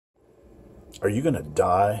Are you going to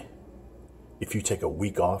die if you take a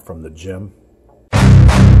week off from the gym?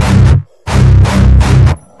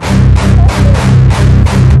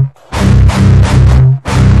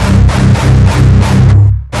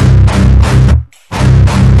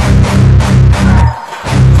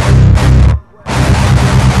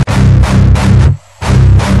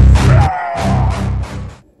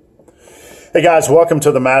 Hey guys, welcome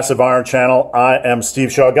to the Massive Iron Channel. I am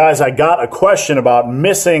Steve Shaw. Guys, I got a question about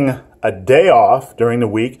missing a day off during the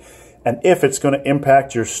week and if it's going to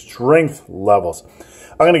impact your strength levels.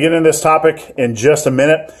 I'm going to get into this topic in just a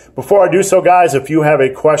minute. Before I do so, guys, if you have a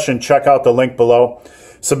question, check out the link below.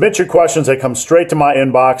 Submit your questions. They come straight to my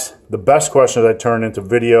inbox. The best questions I turn into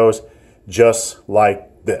videos just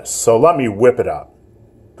like this. So let me whip it out.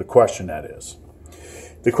 The question that is.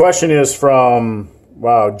 The question is from...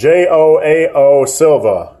 wow, J-O-A-O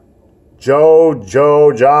Silva. Joe, I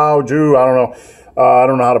don't know. I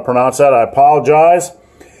don't know how to pronounce that. I apologize.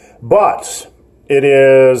 But it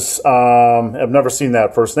is, I've never seen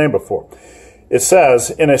that first name before. It says,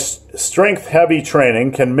 in a strength-heavy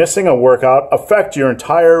training, can missing a workout affect your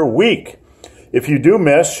entire week? If you do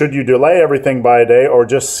miss, should you delay everything by a day or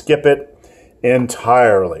just skip it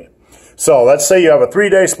entirely? So let's say you have a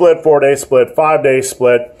 3-day split, 4-day split, 5-day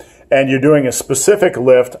split, and you're doing a specific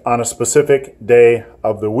lift on a specific day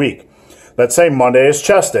of the week. Let's say Monday is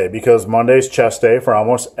chest day, because Monday is chest day for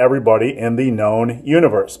almost everybody in the known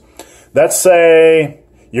universe. Let's say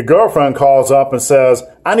your girlfriend calls up and says,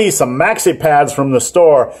 I need some maxi pads from the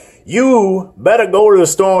store. You better go to the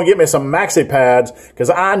store and get me some maxi pads, because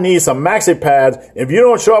I need some maxi pads. If you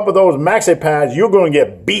don't show up with those maxi pads, you're going to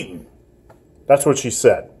get beaten. That's what she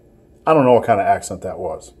said. I don't know what kind of accent that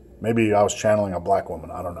was. Maybe I was channeling a black woman.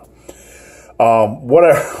 I don't know.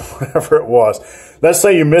 Whatever it was. Let's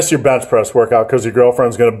say you miss your bench press workout because your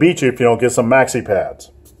girlfriend's going to beat you if you don't get some maxi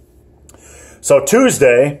pads. So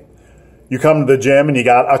Tuesday, you come to the gym and you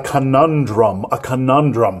got a conundrum. A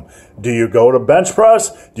conundrum. Do you go to bench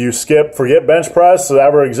press? Do you forget bench press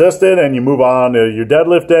ever existed, and you move on to your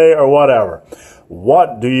deadlift day or whatever?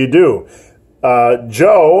 What do you do?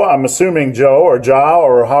 Joe, I'm assuming Joe or Ja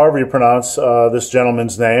or however you pronounce this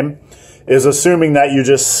gentleman's name, is assuming that you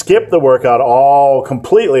just skip the workout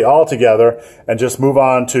completely altogether and just move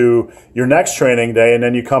on to your next training day, and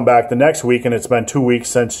then you come back the next week and it's been 2 weeks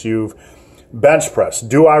since you've bench pressed.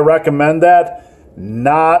 Do I recommend that?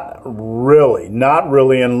 Not really. Not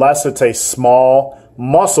really, unless it's a small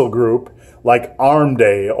muscle group like arm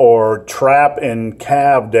day or trap and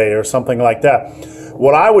calf day or something like that.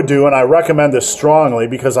 What I would do, and I recommend this strongly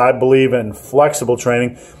because I believe in flexible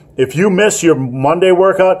training, if you miss your Monday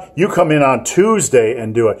workout, you come in on Tuesday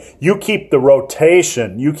and do it. You keep the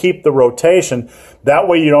rotation. You keep the rotation. That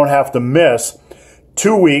way you don't have to miss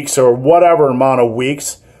 2 weeks or whatever amount of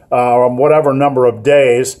weeks or whatever number of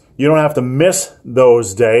days. You don't have to miss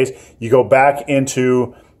those days. You go back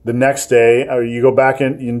into the next day, or you go back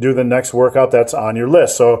in and do the next workout that's on your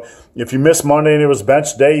list. So if you miss Monday and it was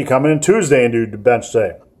bench day, you come in Tuesday and do the bench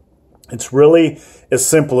day. It's really as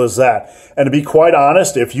simple as that. And to be quite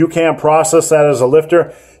honest, if you can't process that as a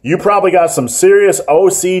lifter, you probably got some serious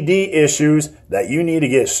OCD issues that you need to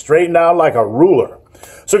get straightened out like a ruler.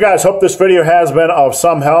 So guys, hope this video has been of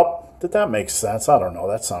some help. Did that make sense? I don't know.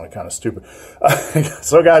 That sounded kind of stupid.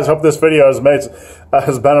 So guys, hope this video has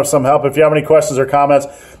been of some help. If you have any questions or comments,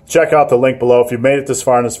 check out the link below. If you've made it this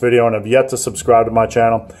far in this video and have yet to subscribe to my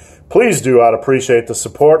channel, please do. I'd appreciate the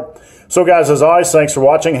support. So guys, as always, thanks for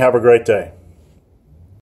watching. Have a great day.